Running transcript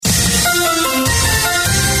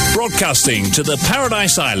broadcasting to the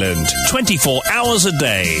Paradise Island 24 hours a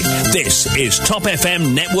day. This is Top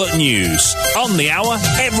FM Network News. On the hour,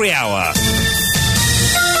 every hour.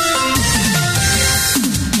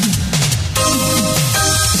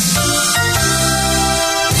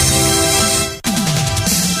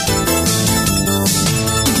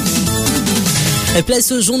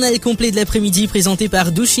 Place au journal complet de l'après-midi présenté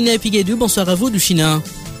par Douchina Pigadou. Bonsoir à vous, Douchina.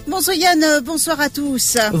 Bonsoir Yann, bonsoir à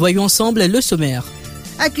tous. Voyons ensemble le sommaire.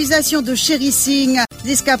 Accusation de Sherry Singh.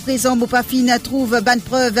 Jusqu'à présent, Mopafine trouve bonne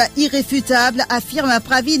preuve irréfutable, affirme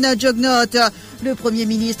Pravin Jugnauth. Le Premier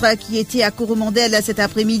ministre, qui était à Coromandel cet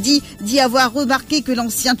après-midi, dit avoir remarqué que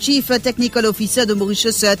l'ancien Chief Technical Officer de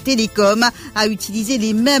Mauritius Telecom a utilisé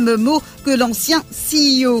les mêmes mots que l'ancien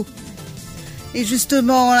CEO. Et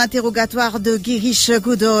justement, l'interrogatoire de Girish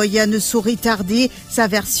Godoy ne saurait tarder. Sa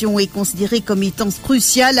version est considérée comme étant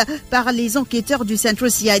cruciale par les enquêteurs du Central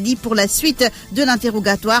CID pour la suite de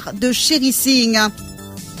l'interrogatoire de Sherry Singh.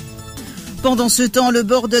 Pendant ce temps, le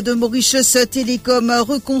board de Mauritius Telecom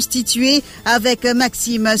reconstitué avec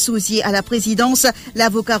Maxime Souzier à la présidence.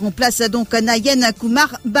 L'avocat remplace donc Nayen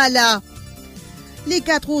Kumar Bala. Les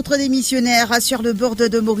 4 autres démissionnaires sur le board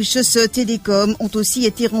de Mauritius Telecom ont aussi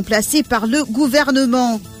été remplacés par le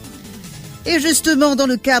gouvernement. Et justement, dans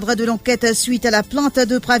le cadre de l'enquête suite à la plainte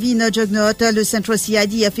de Pravin Jugnauth, le Central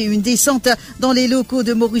CID a fait une descente dans les locaux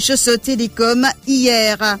de Mauritius Telecom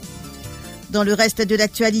hier. Dans le reste de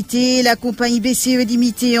l'actualité, la compagnie BCE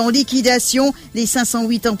Limitée en liquidation. Les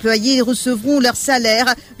 508 employés recevront leur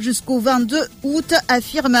salaire jusqu'au 22 août,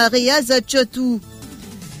 affirme Reyaz Chotou.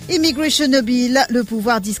 Immigration Bill, le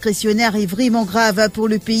pouvoir discrétionnaire est vraiment grave pour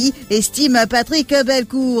le pays, estime Patrick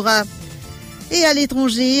Belcourt. Et à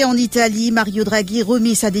l'étranger, en Italie, Mario Draghi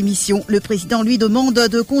remet sa démission. Le président lui demande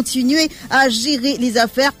de continuer à gérer les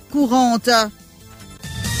affaires courantes.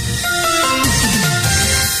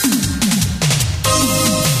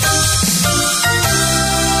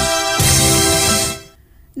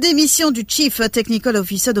 Démission du Chief Technical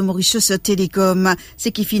Officer de Mauritius Telecom.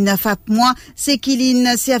 Sekifine Fapmois,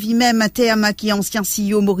 Sekilin servi même terme qui est ancien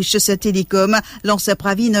CEO Mauritius Telecom, lance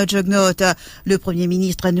Pravin Jugnauth. Le Premier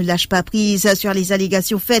ministre ne lâche pas prise sur les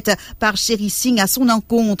allégations faites par Sherry Singh à son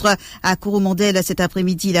encontre. À Coromandel cet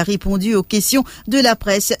après-midi, il a répondu aux questions de la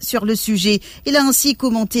presse sur le sujet. Il a ainsi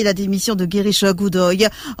commenté la démission de Girish Godoy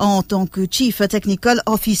en tant que Chief Technical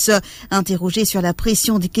Officer. Interrogé sur la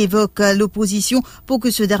pression qu'évoque l'opposition pour que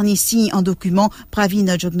ce dernier signe un document,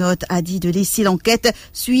 Pravin Jugnauth a dit de laisser l'enquête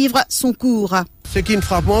suivre son cours. Ce qui me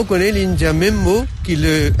frappe, on connaît l'India même mot que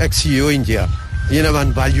le ex-CEO India. Il y en a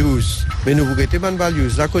des values, mais nous vous guettez des values.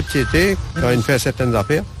 La côté quand il fait certaines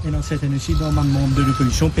affaires. Et dans certaines aussi, dans le membre de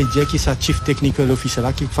l'opposition, peut dire qu'il est Chief Technical Officer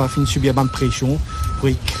là, qui va subir une pression pour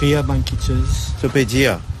créer une quitteuse. Ça peut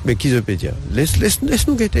dire, mais qui ça peut dire? Laisse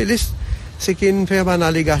nous guetter, laisse. C'est qu'il fait une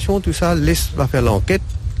allégation, tout ça, laisse va faire l'enquête.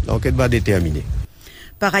 L'enquête va déterminer.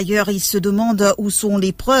 Par ailleurs, il se demande où sont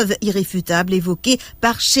les preuves irréfutables évoquées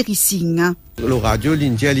par Sherry Singh. Le radio,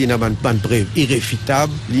 l'India, il y a une preuve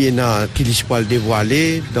irréfutable, il y a qui ne le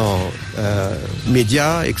dévoiler dans les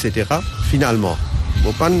médias, etc. Finalement, il n'y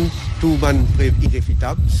a pas tout une preuve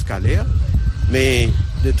irréfutable, scalaire, mais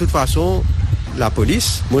de toute façon, la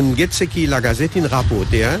police, c'est que la Gazette a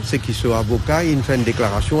rapporté, c'est qu'il soit avocat, il fait une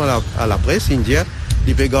déclaration à la presse indienne,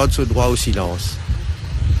 il peut garder ce droit au silence.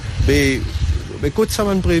 Mais quand ça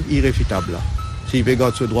va une preuve irréfutable, s'il peut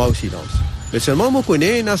garder ce droit au silence. Mais seulement, on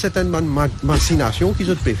connaît dans certaines machinations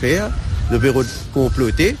qu'ils peuvent faire, de peut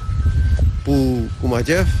comploter pour, comment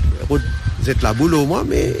dire, être la boule au moins,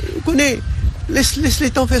 mais on connaît. Laisse les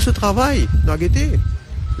temps faire ce travail.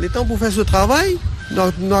 Les temps pour faire ce travail,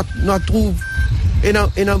 nous trouvons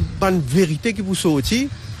une bonne vérité qui vous sortit,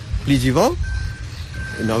 plus vivant.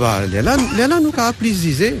 Là, nous avons plus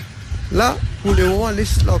disé. Là, pour le moment,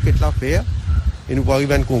 laisse l'enquête la faire. Et nous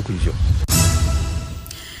arrivons à une conclusion.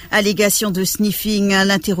 Allégation de sniffing,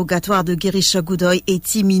 l'interrogatoire de Girish Godoy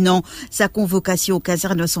est imminent. Sa convocation aux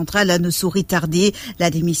casernes centrales ne saurait tarder. La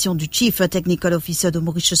démission du Chief Technical Officer de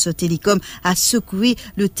Mauritius Telecom a secoué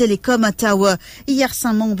le Telecom Tower. Hier,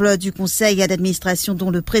 5 membres du conseil d'administration,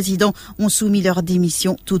 dont le président, ont soumis leur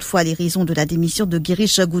démission. Toutefois, les raisons de la démission de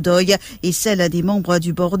Girish Godoy et celles des membres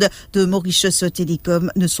du board de Mauritius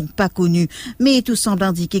Telecom ne sont pas connues. Mais tout semble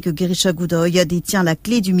indiquer que Girish Godoy détient la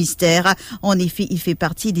clé du mystère. En effet, il fait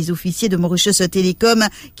partie des des officiers de Mauritius Telecom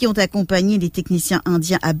qui ont accompagné les techniciens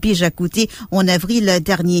indiens à Beja-Côté en avril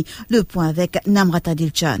dernier. Le point avec Namrata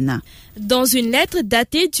Dilchan. Dans une lettre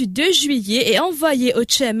datée du 2 juillet et envoyée au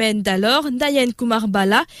chairman d'alors, Nayan Kumar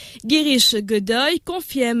Bala, Girish Godoy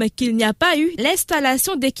confirme qu'il n'y a pas eu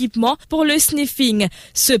l'installation d'équipement pour le sniffing.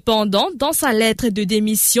 Cependant, dans sa lettre de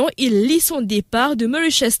démission, il lie son départ de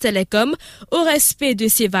Mauritius Telecom au respect de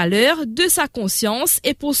ses valeurs, de sa conscience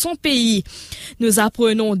et pour son pays. Nous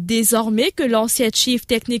apprenons désormais que l'ancien Chief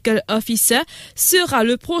Technical Officer sera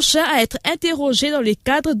le prochain à être interrogé dans le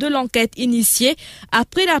cadre de l'enquête initiée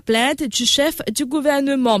après la plainte du chef du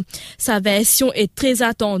gouvernement. Sa version est très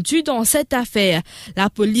attendue dans cette affaire. La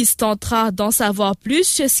police tentera d'en savoir plus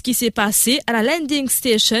sur ce qui s'est passé à la landing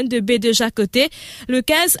station de Beja-Côté le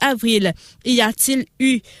 15 avril. Y a-t-il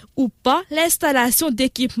eu ou pas l'installation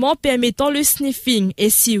d'équipements permettant le sniffing? Et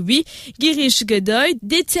si oui, Girish Godoy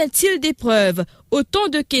détient-il des preuves? Autant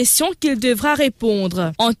de questions qu'il devra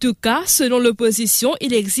répondre. En tout cas, selon l'opposition,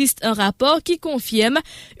 il existe un rapport qui confirme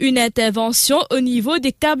une intervention au niveau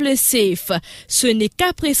des câbles safe. Ce n'est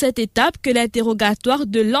qu'après cette étape que l'interrogatoire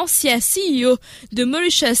de l'ancien CEO de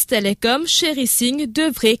Mauritius Telecom, Sherry Singh,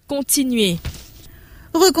 devrait continuer.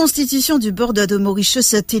 Reconstitution du board de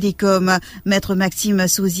Mauritius Telecom. Maître Maxime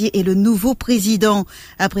Sauzier est le nouveau président.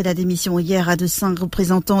 Après la démission hier de 5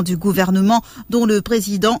 représentants du gouvernement, dont le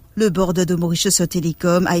président, le board de Mauritius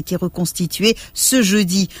Telecom a été reconstitué ce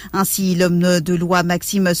jeudi. Ainsi, l'homme de loi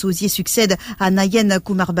Maxime Sauzier succède à Nayan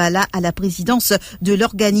Kumar Bala à la présidence de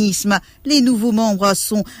l'organisme. Les nouveaux membres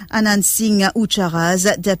sont Anand Singh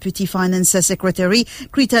Ucharaz, Deputy Finance Secretary,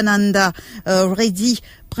 Kritananda Reddy,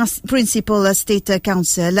 Principal State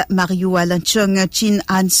Counsel, Mario Alanchong Chin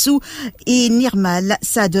Ansu et Nirmal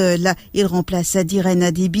Sadel. Il remplace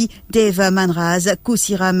Dhiren Debi, Dave Manraz,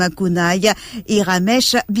 Kusiram Kunai et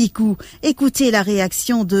Ramesh Biku. Écoutez la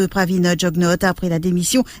réaction de Pravin Jugnauth après la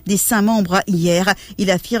démission des 5 membres hier. Il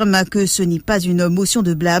affirme que ce n'est pas une motion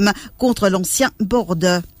de blâme contre l'ancien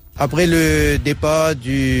board. Après le départ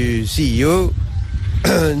du CEO,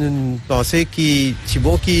 nous pensons qu'il c'est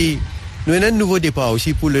bon qu'il nous avons un nouveau départ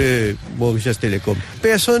aussi pour le Mauritius Telecom.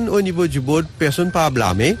 Personne au niveau du board, personne pas à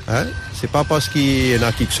blâmer. Hein? C'est pas parce qu'il y en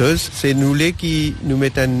a quelque chose, c'est nous les qui nous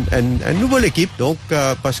mettons une nouvelle équipe. Donc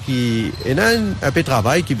parce qu'il y a un peu de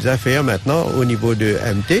travail qui va faire maintenant au niveau de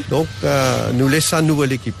MT. Donc nous laissons une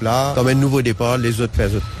nouvelle équipe là, comme un nouveau départ, les autres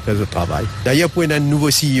faire le travail. D'ailleurs pour un nouveau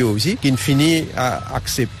CEO aussi, qui finit à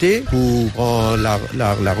accepter pour prendre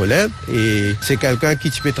la relève. Et c'est quelqu'un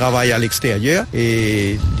qui peut travailler à l'extérieur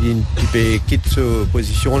et qui peut quitter sa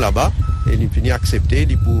position là-bas. Et il finit à accepter,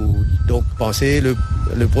 il peut donc penser le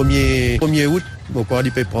 1er août, pourquoi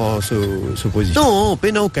il peut prendre ce position. Non,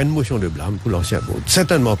 on n'a aucune motion de blâme pour l'ancien board,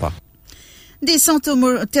 certainement pas. Descente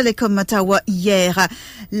au Telecom Ottawa hier.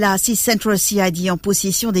 La Central CID en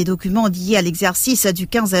possession des documents liés à l'exercice du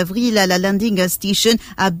 15 avril à la landing station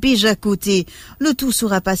à Beja-Côté. Le tout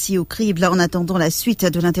sera passé au crible en attendant la suite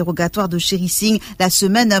de l'interrogatoire de Sherry Singh la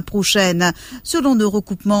semaine prochaine. Selon le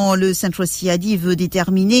recoupement, le Central CID veut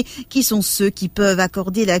déterminer qui sont ceux qui peuvent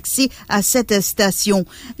accorder l'accès à cette station.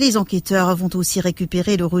 Les enquêteurs vont aussi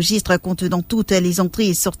récupérer le registre contenant toutes les entrées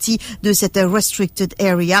et sorties de cette restricted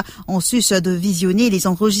area en sus de visionner les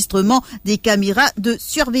enregistrements des caméras de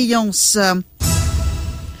surveillance.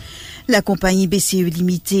 La compagnie BCE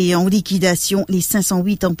Limitée est en liquidation. Les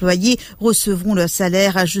 508 employés recevront leur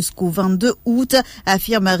salaire jusqu'au 22 août,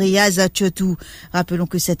 affirme Riaz Chetou. Rappelons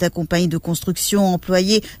que cette compagnie de construction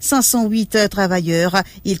employait 508 travailleurs.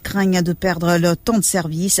 Ils craignent de perdre leur temps de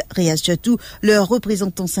service. Riaz Chetou, leur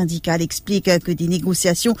représentant syndical, explique que des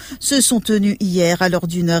négociations se sont tenues hier lors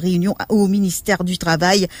d'une réunion au ministère du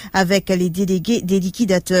Travail avec les délégués des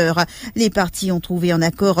liquidateurs. Les parties ont trouvé un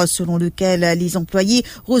accord selon lequel les employés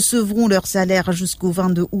recevront leur salaire jusqu'au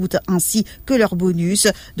 22 août ainsi que leur bonus.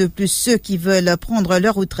 De plus, ceux qui veulent prendre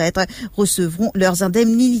leur retraite recevront leurs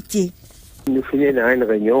indemnités. Nous finissons dans une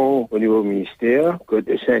réunion au niveau ministère, que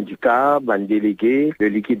le syndicat, le délégué, le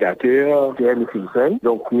liquidateur, nous finissons.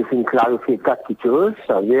 Donc, nous finissons clarifier 4 petites choses.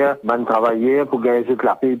 Ça veut dire, travailler pour gagner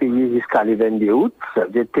la paye payée jusqu'à le 22 août. Ça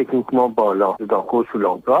veut dire, techniquement parlant, c'est encore sous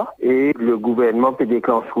l'emploi. Et le gouvernement peut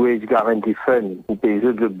déclencher Wage Guarantee Fund pour payer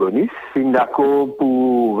le bonus. C'est d'accord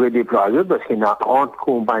pour redéployer parce qu'il y a 30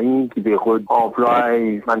 compagnies qui emploient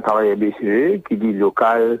un travailleur BCE, qui dit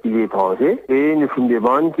local, qui dit étranger. Et nous finissons des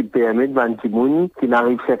bandes qui permettent qui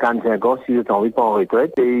n'arrive 55 ans si je t'en envie pas en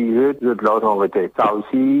retraite et je te l'autre en retraite. Ça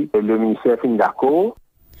aussi, le ministère finit d'accord.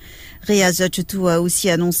 Riaz Chetou a aussi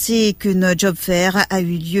annoncé qu'une job fair a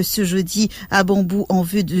eu lieu ce jeudi à Bambou en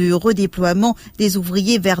vue du redéploiement des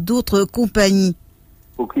ouvriers vers d'autres compagnies.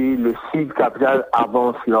 pour que le site capital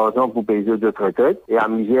avance l'argent pour payer de retraite et à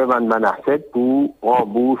misère van asset pour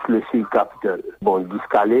rembourser le site capital. Bon,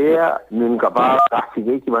 d'escalaire, nous sommes capables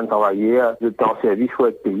d'assurer qu'ils vont travailler le temps de service faut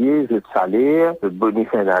être payé, le salaire, le bonus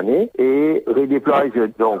fin d'année et redéployer.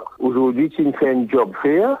 Donc, aujourd'hui, tu fais un job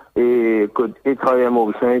faire et que les travailleurs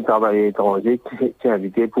mauriciens et travailleurs étrangers qui sont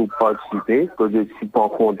invités pour participer, que tu prends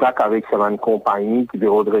contact avec ces compagnies qui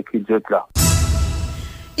devraient recruter là.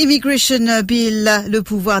 Immigration Bill, le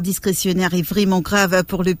pouvoir discrétionnaire est vraiment grave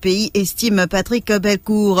pour le pays, estime Patrick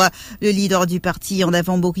Belcourt. Le leader du parti En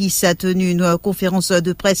Avant Maurice a tenu une conférence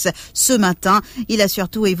de presse ce matin. Il a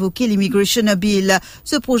surtout évoqué l'Immigration Bill.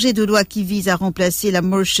 Ce projet de loi qui vise à remplacer la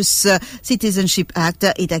Mauritius Citizenship Act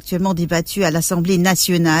est actuellement débattu à l'Assemblée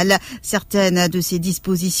nationale. Certaines de ces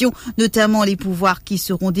dispositions, notamment les pouvoirs qui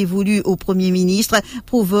seront dévolus au Premier ministre,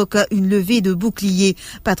 provoquent une levée de boucliers.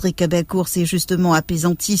 Patrick Belcourt s'est justement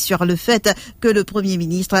apaisanti sur le fait que le Premier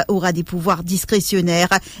ministre aura des pouvoirs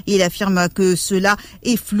discrétionnaires. Il affirme que cela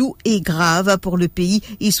est flou et grave pour le pays.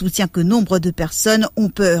 Il soutient que nombre de personnes ont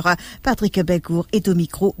peur. Patrick Belcourt est au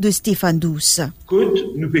micro de Stéphane Douce. Quand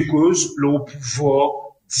nous pécose le pouvoir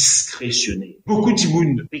discrétionnaire. Beaucoup de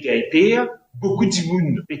monde est gaïter, beaucoup de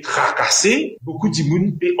monde est tracassé, beaucoup de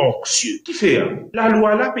monde est anxieux. Qui fait? La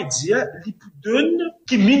loi là peut dire, il donne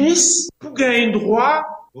qui ministre pour gagner droit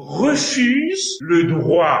refuse le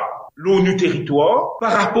droit l'ONU territoire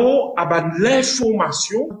par rapport à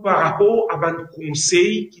l'information, par rapport à le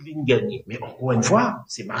conseil qu'il a gagné. Mais encore une fois,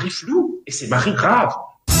 c'est mari flou et c'est mari grave.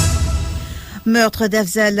 Meurtre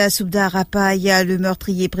d'Afzal Soubdar à Paille. Le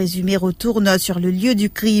meurtrier présumé retourne sur le lieu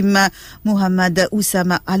du crime. Mohamed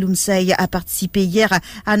Oussama Aloumsey a participé hier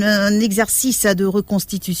à un exercice de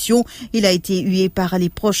reconstitution. Il a été hué par les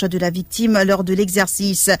proches de la victime lors de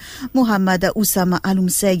l'exercice. Mohamed Oussama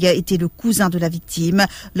Aloumsey était le cousin de la victime.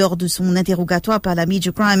 Lors de son interrogatoire par la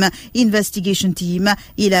Major Crime Investigation Team,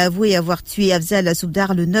 il a avoué avoir tué Afzal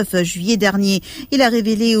Soubdar le 9 juillet dernier. Il a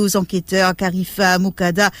révélé aux enquêteurs qu'Arifa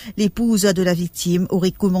Moukada, l'épouse de la victime,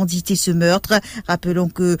 aurait commandité ce meurtre. Rappelons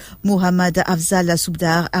que Mohamed Afzal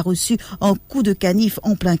Soubdar a reçu un coup de canif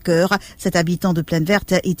en plein cœur. Cet habitant de Plaine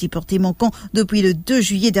Verte était porté manquant depuis le 2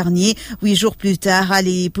 juillet dernier. 8 jours plus tard,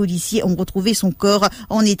 les policiers ont retrouvé son corps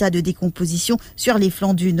en état de décomposition sur les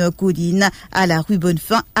flancs d'une colline à la rue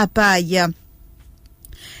Bonnefin à Paille.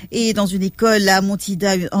 Et dans une école à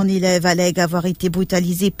Montida, un élève allègue avoir été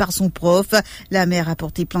brutalisé par son prof. La mère a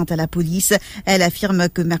porté plainte à la police. Elle affirme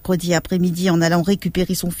que mercredi après-midi, en allant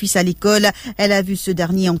récupérer son fils à l'école, elle a vu ce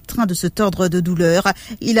dernier en train de se tordre de douleur.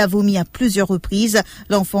 Il a vomi à plusieurs reprises.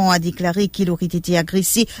 L'enfant a déclaré qu'il aurait été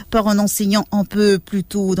agressé par un enseignant un peu plus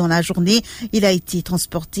tôt dans la journée. Il a été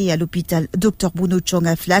transporté à l'hôpital Dr Bruno Chong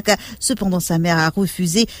à Flac. Cependant, sa mère a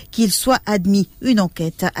refusé qu'il soit admis. Une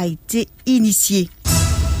enquête a été initiée.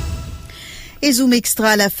 Et Zoom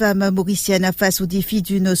Extra, la femme mauricienne face au défi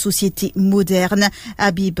d'une société moderne.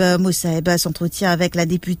 Habib Mosaeb s'entretient avec la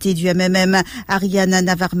députée du MMM, Ariane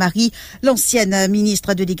Navarre-Marie, l'ancienne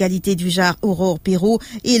ministre de l'égalité du genre, Aurore Perrault,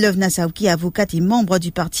 et Lovna Saouki, avocate et membre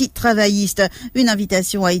du Parti travailliste. Une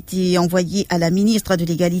invitation a été envoyée à la ministre de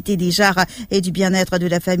l'égalité des genres et du bien-être de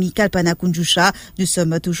la famille, Kalpana Kunjusha. Nous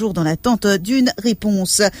sommes toujours dans l'attente d'une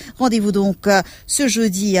réponse. Rendez-vous donc ce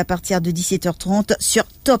jeudi à partir de 17h30 sur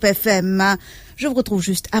Top FM. Je vous retrouve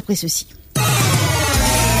juste après ceci.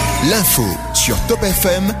 L'info sur Top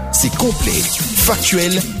FM, c'est complet,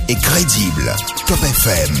 factuel et crédible. Top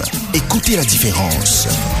FM, écoutez la différence.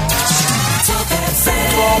 Top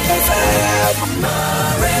FM,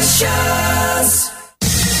 Mauritius.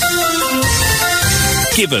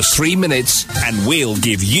 Give us 3 minutes and we'll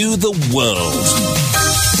give you the world.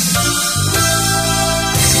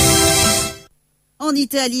 En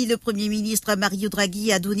Italie, le Premier ministre Mario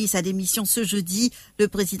Draghi a donné sa démission ce jeudi. Le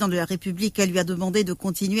président de la République lui a demandé de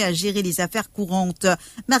continuer à gérer les affaires courantes.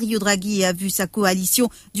 Mario Draghi a vu sa coalition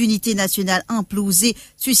d'unité nationale imploser,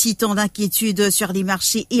 suscitant l'inquiétude sur les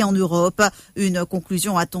marchés et en Europe. Une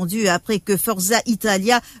conclusion attendue après que Forza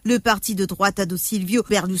Italia, le parti de droite de Silvio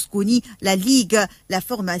Berlusconi, la Ligue, la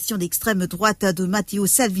formation d'extrême droite de Matteo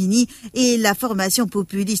Salvini et la formation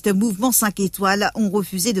populiste Mouvement 5 étoiles ont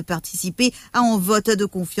refusé de participer à un vote de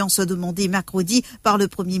confiance demandé mercredi par le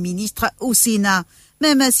Premier ministre au Sénat.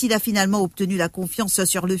 Même s'il a finalement obtenu la confiance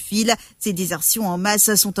sur le fil, ces désertions en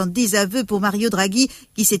masse sont un désaveu pour Mario Draghi,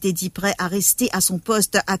 qui s'était dit prêt à rester à son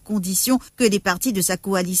poste à condition que les partis de sa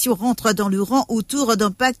coalition rentrent dans le rang autour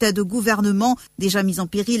d'un pacte de gouvernement déjà mis en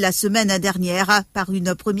péril la semaine dernière par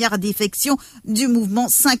une première défection du mouvement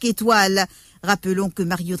 5 étoiles. Rappelons que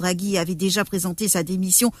Mario Draghi avait déjà présenté sa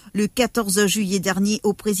démission le 14 juillet dernier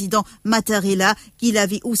au président Mattarella, qu'il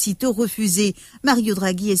avait aussitôt refusé. Mario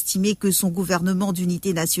Draghi estimait que son gouvernement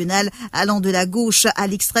d'unité nationale, allant de la gauche à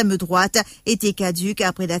l'extrême droite, était caduque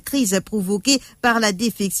après la crise provoquée par la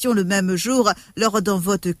défection le même jour, lors d'un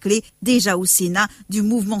vote clé, déjà au Sénat, du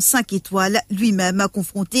mouvement 5 étoiles, lui-même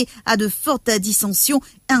confronté à de fortes dissensions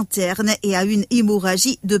internes et à une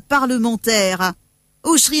hémorragie de parlementaires.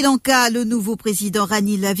 Au Sri Lanka, le nouveau président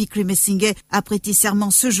Ranil Wickremesinghe a prêté serment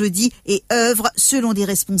ce jeudi et œuvre, selon des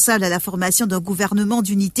responsables, à la formation d'un gouvernement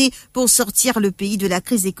d'unité pour sortir le pays de la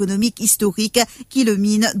crise économique historique qui le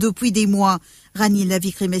mine depuis des mois. Ranil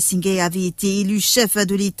Wickremesinghe avait été élu chef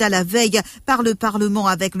de l'État la veille par le Parlement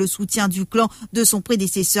avec le soutien du clan de son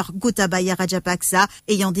prédécesseur Gotabaya Rajapaksa,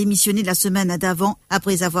 ayant démissionné la semaine d'avant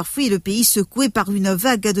après avoir fui le pays secoué par une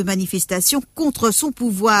vague de manifestations contre son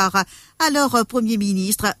pouvoir. Alors, Premier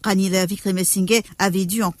ministre, Ranil Wickremesinghe avait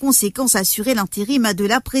dû en conséquence assurer l'intérim de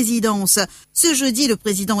la présidence. Ce jeudi, le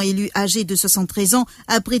président élu âgé de 73 ans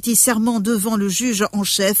a prêté serment devant le juge en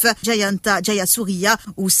chef, Jayanta Jayasuriya,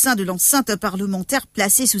 au sein de l'enceinte parlementaire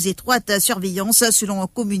placée sous étroite surveillance selon un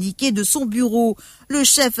communiqué de son bureau. Le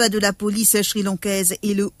chef de la police sri-lankaise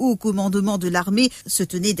et le haut commandement de l'armée se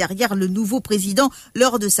tenaient derrière le nouveau président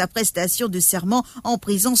lors de sa prestation de serment en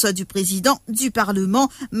présence du président du Parlement,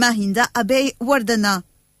 Mahinda Abeyewardena.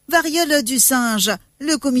 Variole du singe.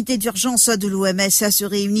 Le comité d'urgence de l'OMS se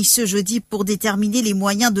réunit ce jeudi pour déterminer les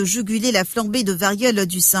moyens de juguler la flambée de variole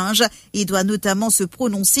du singe et doit notamment se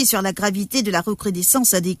prononcer sur la gravité de la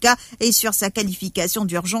recrudescence des cas et sur sa qualification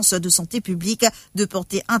d'urgence de santé publique de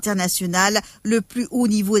portée internationale, le plus haut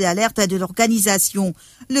niveau d'alerte de l'organisation.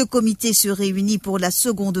 Le comité se réunit pour la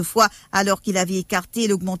seconde fois alors qu'il avait écarté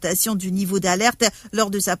l'augmentation du niveau d'alerte lors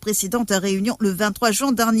de sa précédente réunion le 23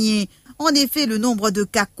 juin dernier. En effet, le nombre de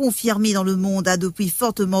cas confirmés dans le monde a depuis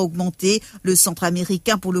fortement augmenté. Le Centre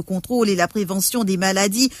américain pour le contrôle et la prévention des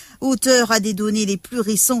maladies, auteur des données les plus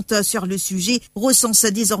récentes sur le sujet, recense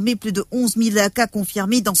désormais plus de 11 000 cas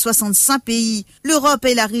confirmés dans 65 pays. L'Europe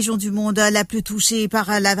est la région du monde la plus touchée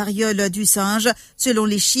par la variole du singe. Selon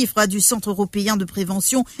les chiffres du Centre européen de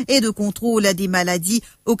prévention et de contrôle des maladies,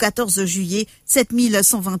 au 14 juillet, 7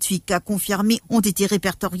 128 cas confirmés ont été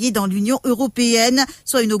répertoriés dans l'Union européenne,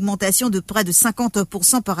 soit une augmentation de près de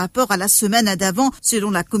 50% par rapport à la semaine d'avant,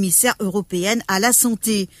 selon la commissaire européenne à la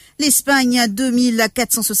santé. L'Espagne,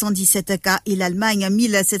 2477 cas et l'Allemagne,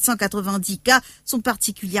 1790 cas sont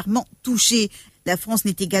particulièrement touchés. La France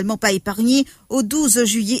n'est également pas épargnée. Au 12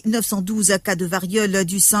 juillet, 912 cas de variole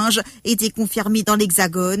du singe étaient confirmés dans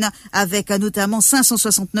l'Hexagone, avec notamment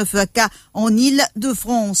 569 cas en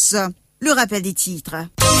Île-de-France. Le rappel des titres.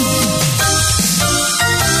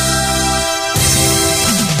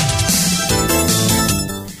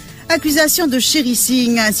 Accusation de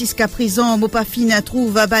cherissing. Jusqu'à présent, Mopafin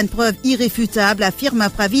trouve bonne preuve irréfutable, affirme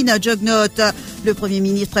Pravin Jugnauth. Le Premier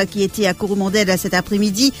ministre, qui était à Coromandel cet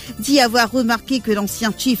après-midi, dit avoir remarqué que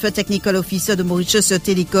l'ancien Chief Technical Officer de Mauritius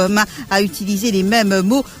Telecom a utilisé les mêmes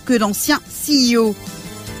mots que l'ancien CEO.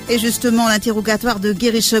 Et justement, l'interrogatoire de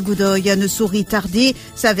Girish Godoy ne saurait tarder.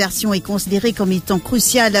 Sa version est considérée comme étant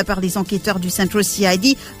cruciale par les enquêteurs du Central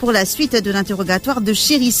CID pour la suite de l'interrogatoire de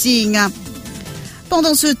cherissing.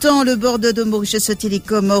 Pendant ce temps, le board de Mauritius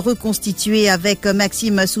Telecom reconstitué avec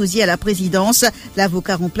Maxime Souzier à la présidence.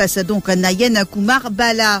 L'avocat remplace donc Nayen Kumar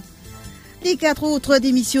Bala. Les 4 autres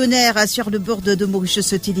démissionnaires sur le board de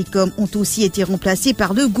Mauritius Telecom ont aussi été remplacés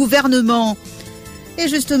par le gouvernement. Et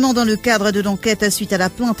justement, dans le cadre de l'enquête suite à la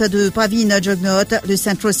plainte de Pravin Jugnauth, le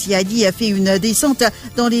Central CID a fait une descente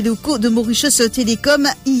dans les locaux de Mauritius Telecom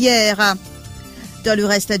hier. Dans le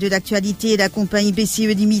reste de l'actualité, la compagnie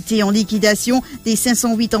BCE limitée en liquidation. Des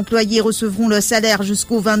 508 employés recevront le salaire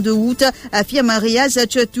jusqu'au 22 août, affirme Riaz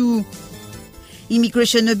Chatou.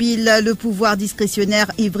 Immigration Bill, le pouvoir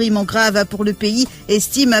discrétionnaire est vraiment grave pour le pays,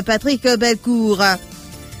 estime Patrick Belcourt.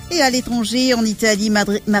 Et à l'étranger, en Italie,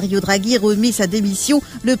 Mario Draghi remet sa démission.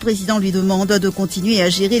 Le président lui demande de continuer à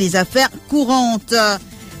gérer les affaires courantes.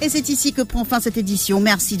 Et c'est ici que prend fin cette édition.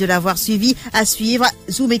 Merci de l'avoir suivi. À suivre,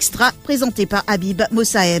 Zoom Extra, présenté par Habib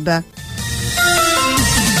Mossaeb.